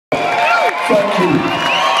Thank you.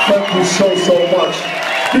 Thank you so much.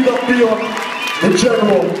 Big up Dion, the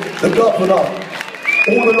General, the Governor,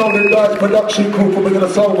 all the London guys, production crew for bringing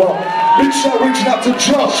us over. Big shout reaching out to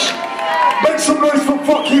Josh. Make some noise for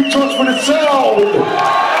fucking Josh for the sound.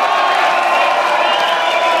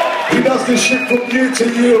 He does this shit from year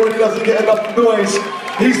to year and he doesn't get enough noise.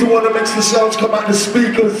 He's the one that makes the sounds come out the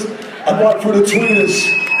speakers and right through the tweeters.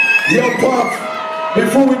 Yo, Puff,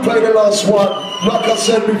 before we play the last one, like I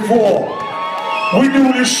said before, we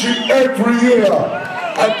do this shit every year.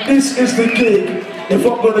 And this is the gig, if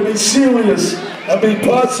I'm going to be serious and be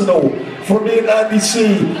personal, for me and Andy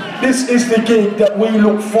C, this is the gig that we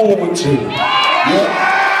look forward to. Yeah?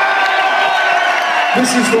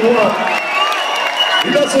 This is the one.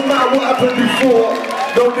 It doesn't matter what happened before,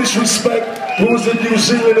 no disrespect. We was in New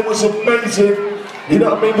Zealand, it was amazing. You know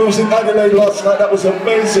what I mean? We was in Adelaide last night, that was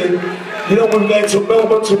amazing. You know, we're going to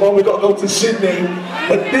Melbourne tomorrow, we got to go to Sydney.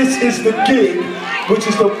 But this is the gig, which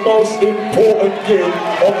is the most important gig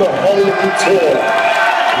of the whole of the tour.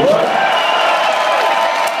 Right?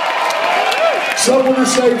 So I want to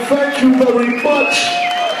say thank you very much.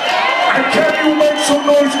 And can you make some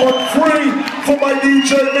noise on 3 for my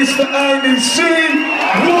DJ, Mr. Andy C?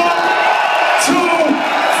 1, 2,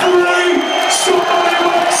 3, somebody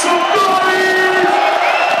make some noise!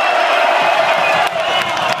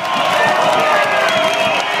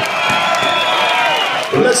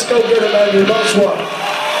 Let's go get it, Andy. Last one.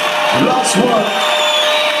 Last one.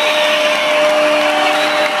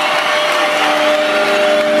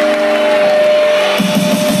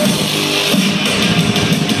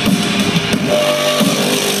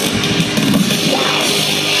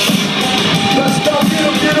 Let's go, get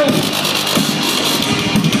him, get him.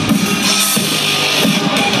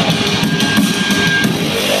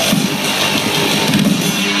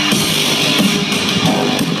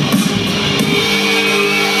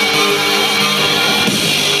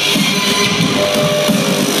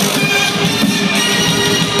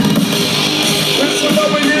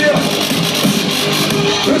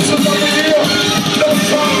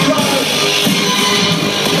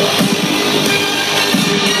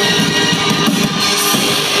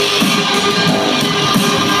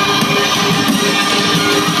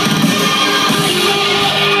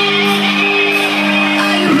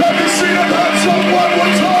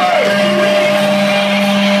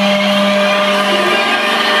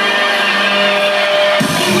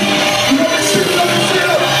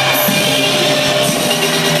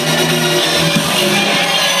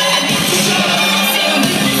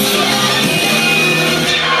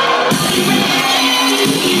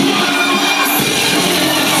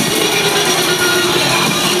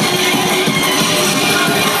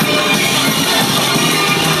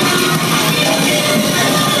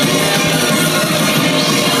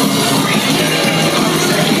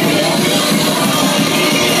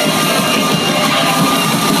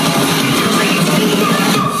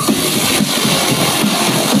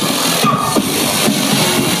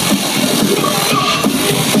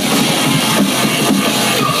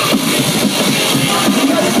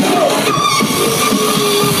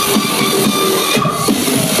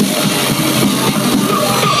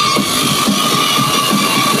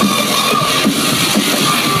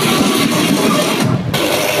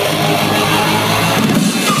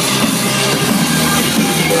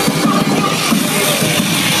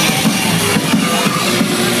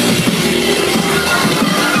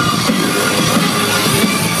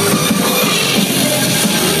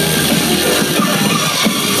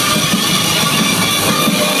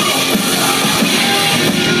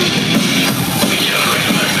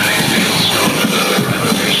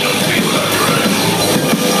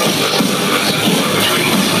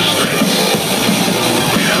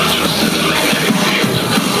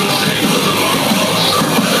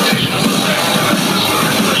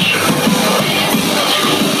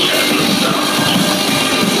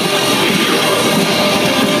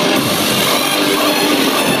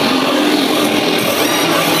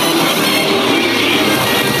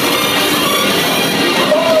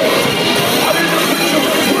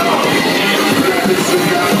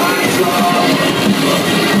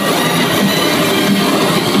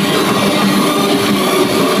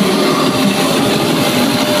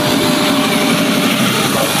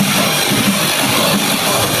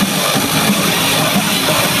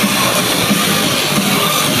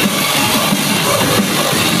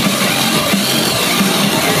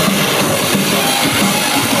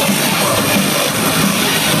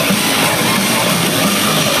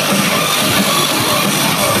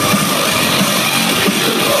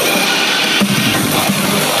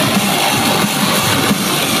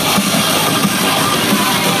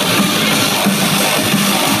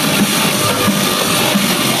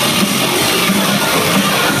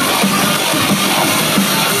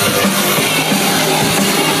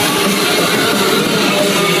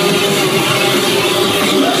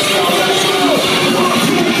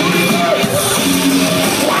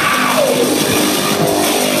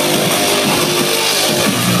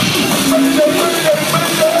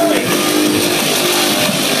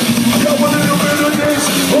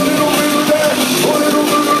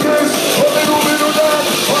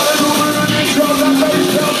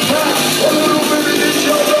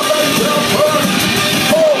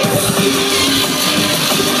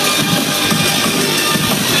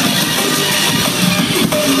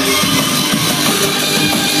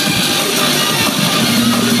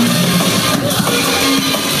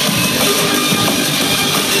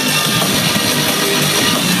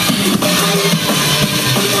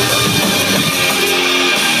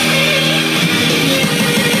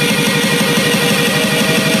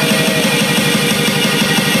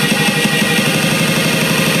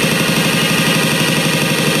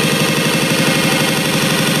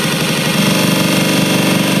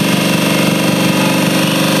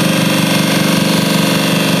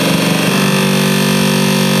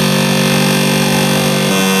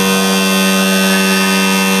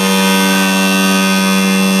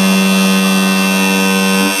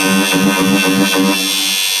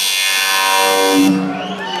 Perth.